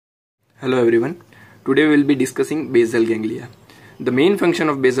Hello everyone. Today we will be discussing basal ganglia. The main function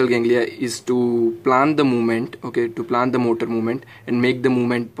of basal ganglia is to plan the movement, to plan the motor movement and make the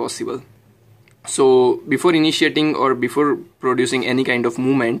movement possible. So before initiating or before producing any kind of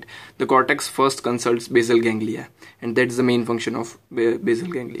movement, the cortex first consults basal ganglia, and that's the main function of basal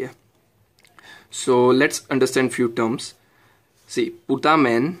ganglia. So let's understand few terms. See,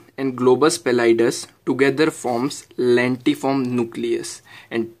 putamen and globus pallidus together forms lentiform nucleus,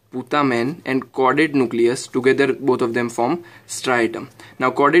 and putamen and chordate nucleus together, both of them form striatum. Now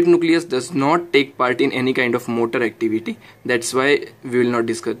chordate nucleus does not take part in any kind of motor activity, that's why we will not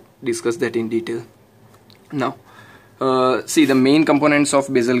discuss that in detail. Now see, the main components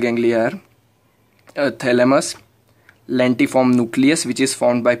of basal ganglia are thalamus, lentiform nucleus which is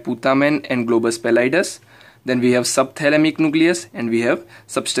formed by putamen and globus pallidus. Then we have subthalamic nucleus and we have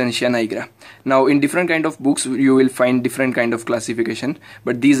substantia nigra. Now in different kind of books you will find different kind of classification,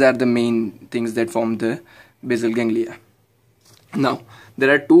 but these are the main things that form the basal ganglia. Now there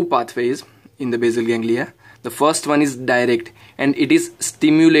are two pathways in the basal ganglia. The first one is direct and it is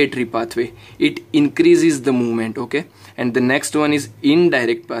stimulatory pathway. It increases the movement, and the next one is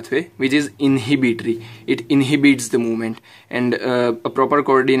indirect pathway which is inhibitory. It inhibits the movement, and a proper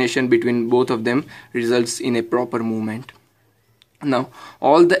coordination between both of them results in a proper movement. Now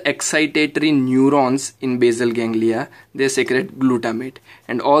all the excitatory neurons in basal ganglia, they secrete glutamate,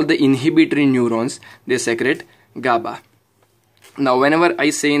 and all the inhibitory neurons, they secrete GABA. Now whenever I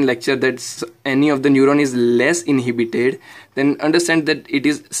say in lecture that any of the neuron is less inhibited, then understand that it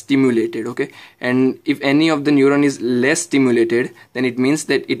is stimulated, and if any of the neuron is less stimulated, then it means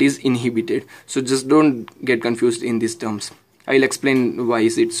that it is inhibited. So just don't get confused in these terms. I'll explain why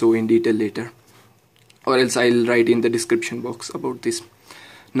is it so in detail later, or else I'll write in the description box about this.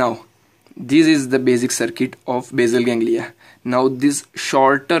 Now this is the basic circuit of basal ganglia. Now this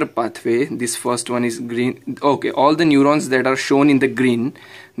shorter pathway, this first one is green. All the neurons that are shown in the green,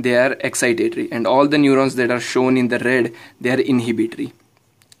 they are excitatory, and all the neurons that are shown in the red, they are inhibitory.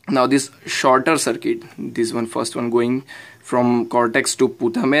 Now this shorter circuit, this one, first one, going from cortex to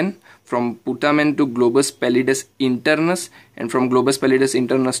putamen, from putamen to globus pallidus internus, and from globus pallidus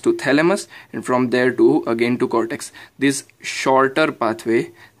internus to thalamus, and from there to again to cortex. This shorter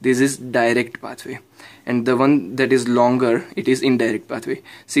pathway, this is direct pathway, and the one that is longer, it is indirect pathway.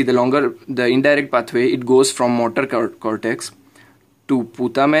 See, the indirect pathway, it goes from motor cortex to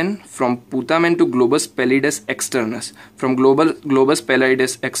putamen, from putamen to globus pallidus externus, from globus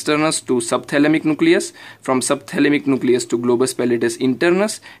pallidus externus to subthalamic nucleus, from subthalamic nucleus to globus pallidus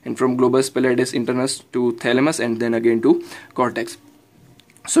internus, and from globus pallidus internus to thalamus, and then again to cortex.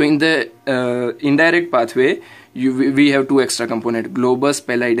 So in the indirect pathway, we have two extra components, globus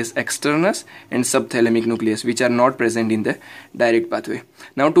pallidus externus and subthalamic nucleus, which are not present in the direct pathway.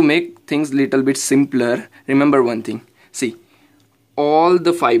 Now to make things little bit simpler, remember one thing. See, all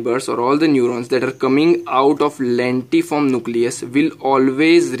the fibers or all the neurons that are coming out of lentiform nucleus will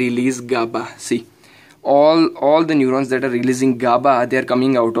always release GABA. See, all the neurons that are releasing GABA, they are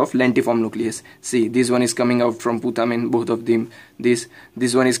coming out of lentiform nucleus. See, this one is coming out from putamen, both of them. This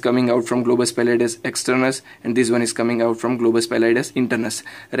one is coming out from globus pallidus externus, and this one is coming out from globus pallidus internus.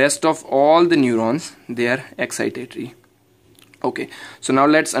 Rest of all the neurons, they are excitatory. So now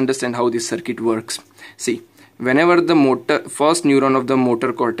let's understand how this circuit works. See, whenever the first neuron of the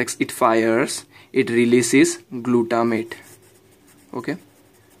motor cortex, it fires, it releases glutamate.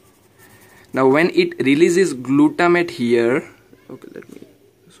 Now when it releases glutamate here, let me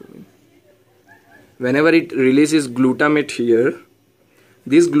zoom in. Whenever it releases glutamate here,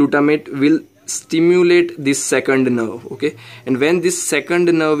 this glutamate will stimulate this second nerve, and when this second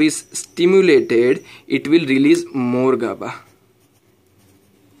nerve is stimulated, it will release more GABA.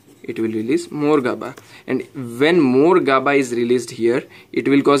 And when more GABA is released here, it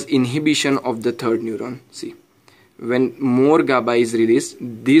will cause inhibition of the third neuron. See, when more GABA is released,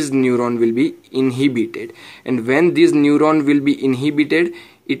 this neuron will be inhibited, and when this neuron will be inhibited,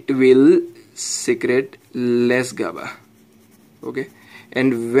 it will secrete less GABA.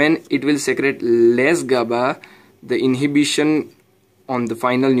 And when it will secrete less GABA, the inhibition on the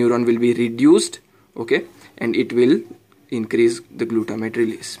final neuron will be reduced, and it will increase the glutamate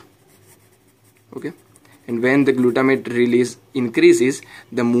release. And when the glutamate release increases,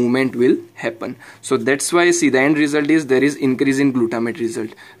 the movement will happen. So that's why, see, the end result is there is increase in glutamate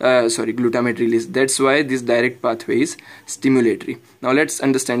release. That's why this direct pathway is stimulatory. Now let's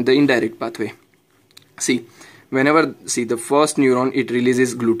understand the indirect pathway. See, the first neuron, it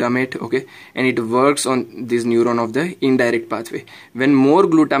releases glutamate, and it works on this neuron of the indirect pathway. When more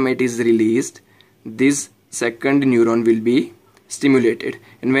glutamate is released, this second neuron will be stimulated,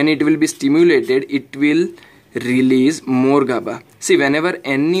 and when it will be stimulated, it will release more GABA. See, whenever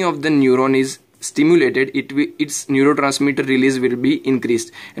any of the neuron is stimulated, its neurotransmitter release will be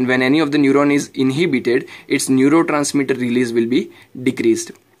increased, and when any of the neuron is inhibited, its neurotransmitter release will be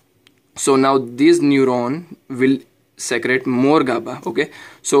decreased. So now this neuron will secrete more GABA. Okay,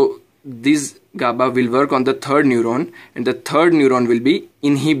 so this GABA will work on the third neuron, and the third neuron will be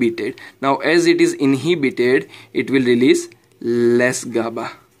inhibited. Now as it is inhibited, it will release less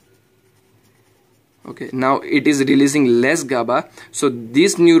GABA. Okay, now it is releasing less GABA, so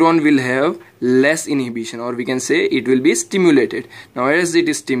this neuron will have less inhibition, or we can say it will be stimulated. Now as it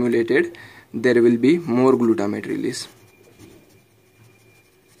is stimulated, there will be more glutamate release,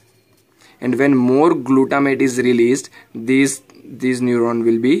 and when more glutamate is released, this neuron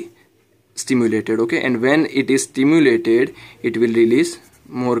will be stimulated. Okay, and when it is stimulated, it will release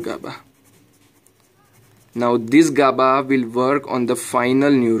more GABA. Now this GABA will work on the final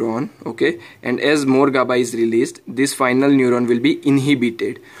neuron. Okay, and as more GABA is released, this final neuron will be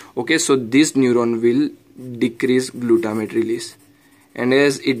inhibited. Okay, so this neuron will decrease glutamate release, and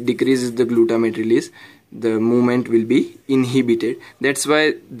as it decreases the glutamate release, the movement will be inhibited. That's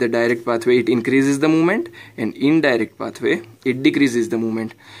why the direct pathway, it increases the movement, and indirect pathway, it decreases the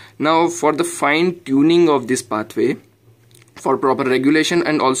movement. Now for the fine tuning of this pathway, for proper regulation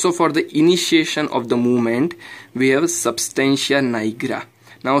and also for the initiation of the movement, we have substantia nigra.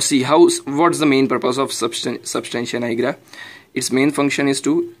 Now see what's the main purpose of substantia nigra. Its main function is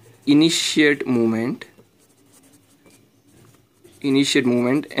to initiate movement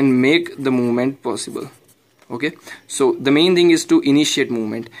and make the movement possible. Okay, so the main thing is to initiate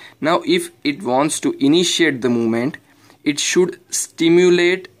movement. Now if it wants to initiate the movement, it should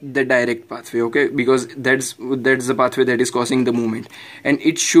stimulate the direct pathway. Okay, because that's the pathway that is causing the movement, and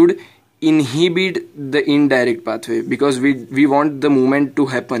it should inhibit the indirect pathway, because we want the movement to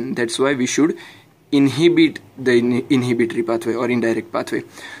happen. That's why we should inhibit the inhibitory pathway or indirect pathway.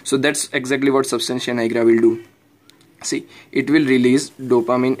 So that's exactly what substantia nigra will do. See, it will release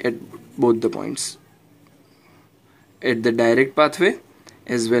dopamine at both the points, at the direct pathway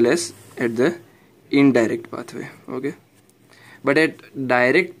as well as at the indirect pathway. Okay, but at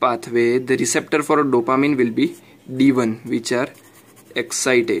direct pathway, the receptor for dopamine will be D1, which are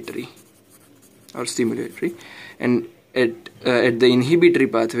excitatory or stimulatory, and at the inhibitory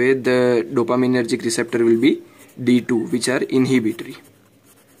pathway, the dopaminergic receptor will be D2, which are inhibitory.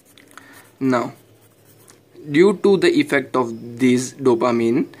 Now due to the effect of this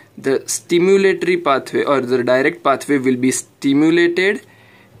dopamine, the stimulatory pathway or the direct pathway will be stimulated,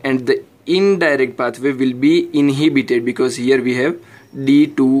 and the indirect pathway will be inhibited, because here we have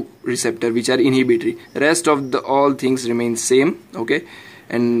D2 receptor, which are inhibitory. Rest of the all things remain same. Okay,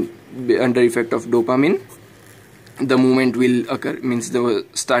 and under effect of dopamine, the movement will occur, means the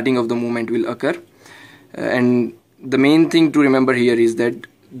starting of the movement will occur. And the main thing to remember here is that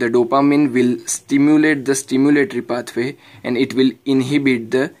the dopamine will stimulate the stimulatory pathway, and it will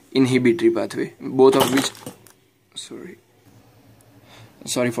inhibit the inhibitory pathway, both of which, sorry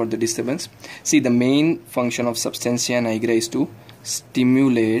for the disturbance. See, the main function of substantia nigra is to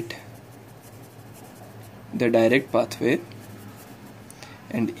stimulate the direct pathway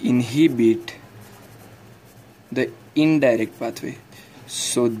and inhibit the indirect pathway.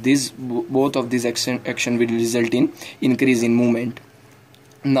 So both of these action will result in increase in movement.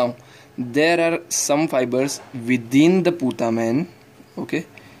 Now there are some fibers within the putamen, okay,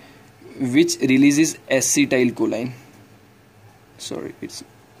 which releases acetylcholine. Sorry, it's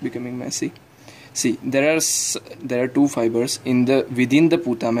becoming messy. See, there are two fibers within the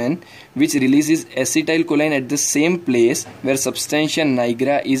putamen which releases acetylcholine at the same place where substantia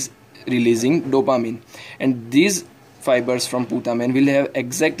nigra is releasing dopamine, and these fibers from putamen will have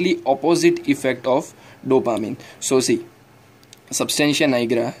exactly opposite effect of dopamine. So see, substantia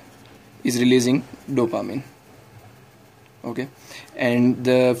nigra is releasing dopamine, okay, and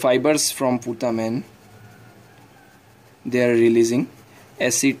the fibers from putamen, they are releasing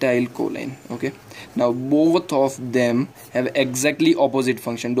acetylcholine. Okay, now both of them have exactly opposite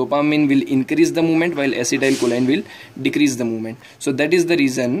function. Dopamine will increase the movement while acetylcholine will decrease the movement. So that is the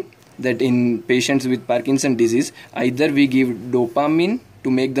reason that in patients with Parkinson's disease, either we give dopamine to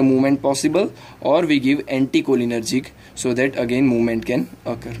make the movement possible, or we give anticholinergic so that again movement can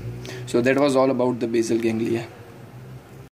occur. So that was all about the basal ganglia.